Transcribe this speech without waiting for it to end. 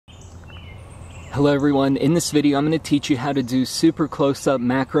Hello everyone, in this video I'm going to teach you how to do super close-up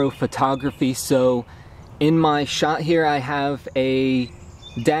macro photography. So in my shot here I have a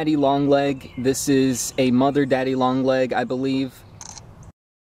daddy long leg. This is a mother daddy long leg, I believe.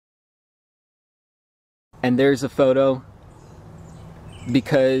 And there's a photo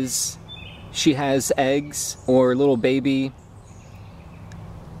because she has eggs or little baby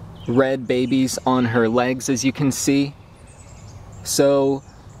red babies on her legs, as you can see. So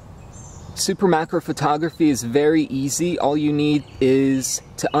super macro photography is very easy. All you need is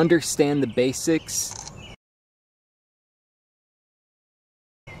to understand the basics,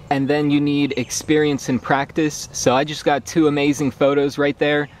 and then you need experience and practice. So I just got two amazing photos right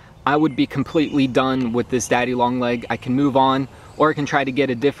there. I would be completely done with this daddy long leg. I can move on, or I can try to get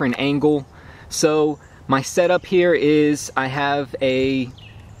a different angle. So my setup here is I have a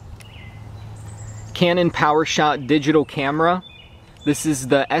Canon PowerShot digital camera. This is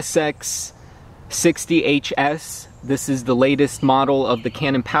the SX60 HS. This is the latest model of the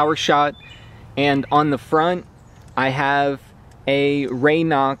Canon PowerShot. And on the front, I have a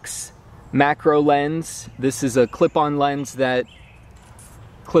Raynox macro lens. This is a clip-on lens that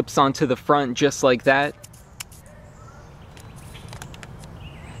clips onto the front just like that.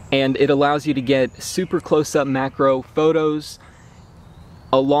 And it allows you to get super close-up macro photos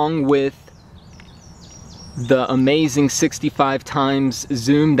along with the amazing 65 times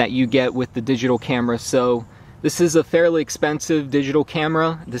zoom that you get with the digital camera. So this is a fairly expensive digital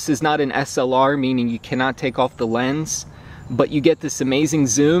camera. This is not an SLR, meaning you cannot take off the lens, but you get this amazing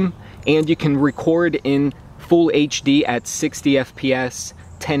zoom, and you can record in full HD at 60 FPS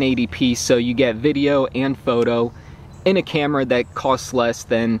 1080p, so you get video and photo in a camera that costs less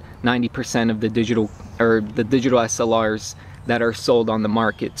than 90% of the digital SLRs that are sold on the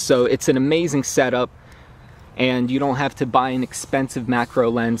market. So it's an amazing setup, and you don't have to buy an expensive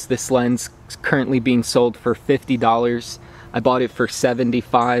macro lens. This lens is currently being sold for $50. I bought it for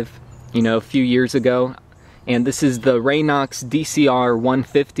 $75, a few years ago. And this is the Raynox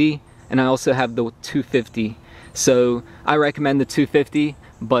DCR-150, and I also have the 250. So I recommend the 250,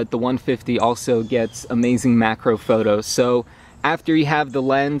 but the 150 also gets amazing macro photos. So after you have the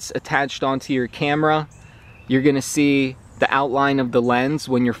lens attached onto your camera, you're gonna see the outline of the lens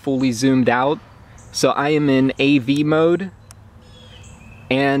when you're fully zoomed out. So I am in AV mode,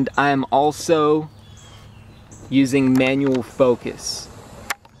 and I am also using manual focus.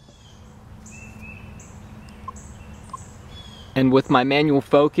 And with my manual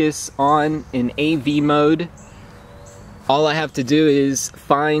focus on in AV mode, all I have to do is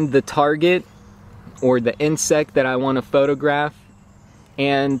find the target or the insect that I want to photograph.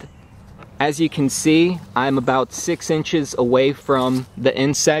 And as you can see, I'm about 6 inches away from the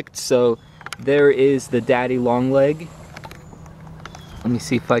insect. So there is the daddy long leg. Let me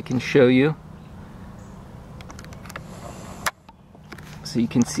see if I can show you. So you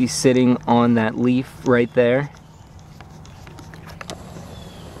can see sitting on that leaf right there.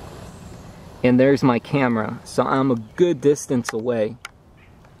 And there's my camera. So I'm a good distance away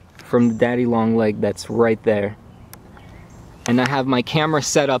from the daddy long leg that's right there. And I have my camera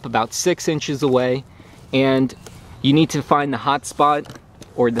set up about 6 inches away, and you need to find the hot spot,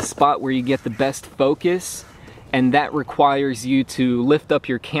 or the spot where you get the best focus, and that requires you to lift up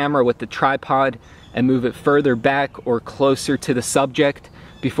your camera with the tripod and move it further back or closer to the subject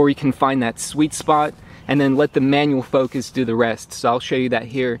before you can find that sweet spot, and then let the manual focus do the rest. So I'll show you that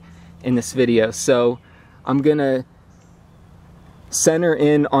here in this video. So I'm gonna center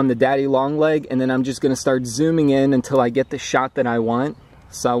in on the daddy long leg, and then I'm just gonna start zooming in until I get the shot that I want.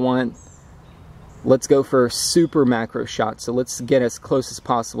 So let's go for a super macro shot. So let's get as close as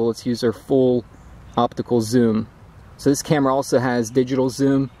possible. Let's use our full optical zoom. So this camera also has digital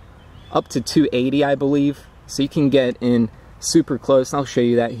zoom up to 280, I believe. So you can get in super close. I'll show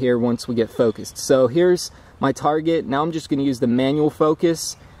you that here once we get focused. So here's my target. Now I'm just gonna use the manual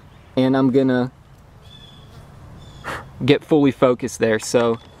focus, and I'm gonna get fully focused there.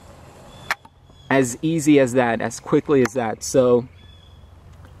 So as easy as that, as quickly as that. So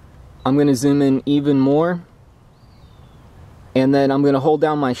I'm going to zoom in even more, and then I'm going to hold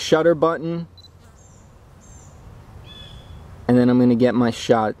down my shutter button, and then I'm going to get my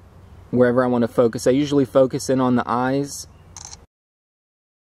shot wherever I want to focus. I usually focus in on the eyes,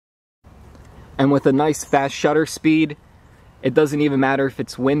 and with a nice fast shutter speed, it doesn't even matter if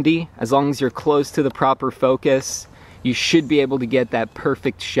it's windy. As long as you're close to the proper focus, you should be able to get that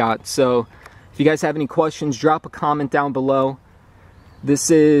perfect shot. So if you guys have any questions, drop a comment down below.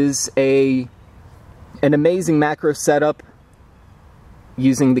 This is an amazing macro setup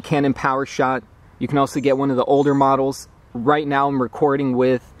using the Canon PowerShot. You can also get one of the older models. Right now I'm recording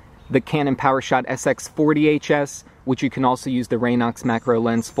with the Canon PowerShot SX60 HS, which you can also use the Raynox macro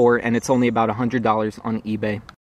lens for, and it's only about $100 on eBay.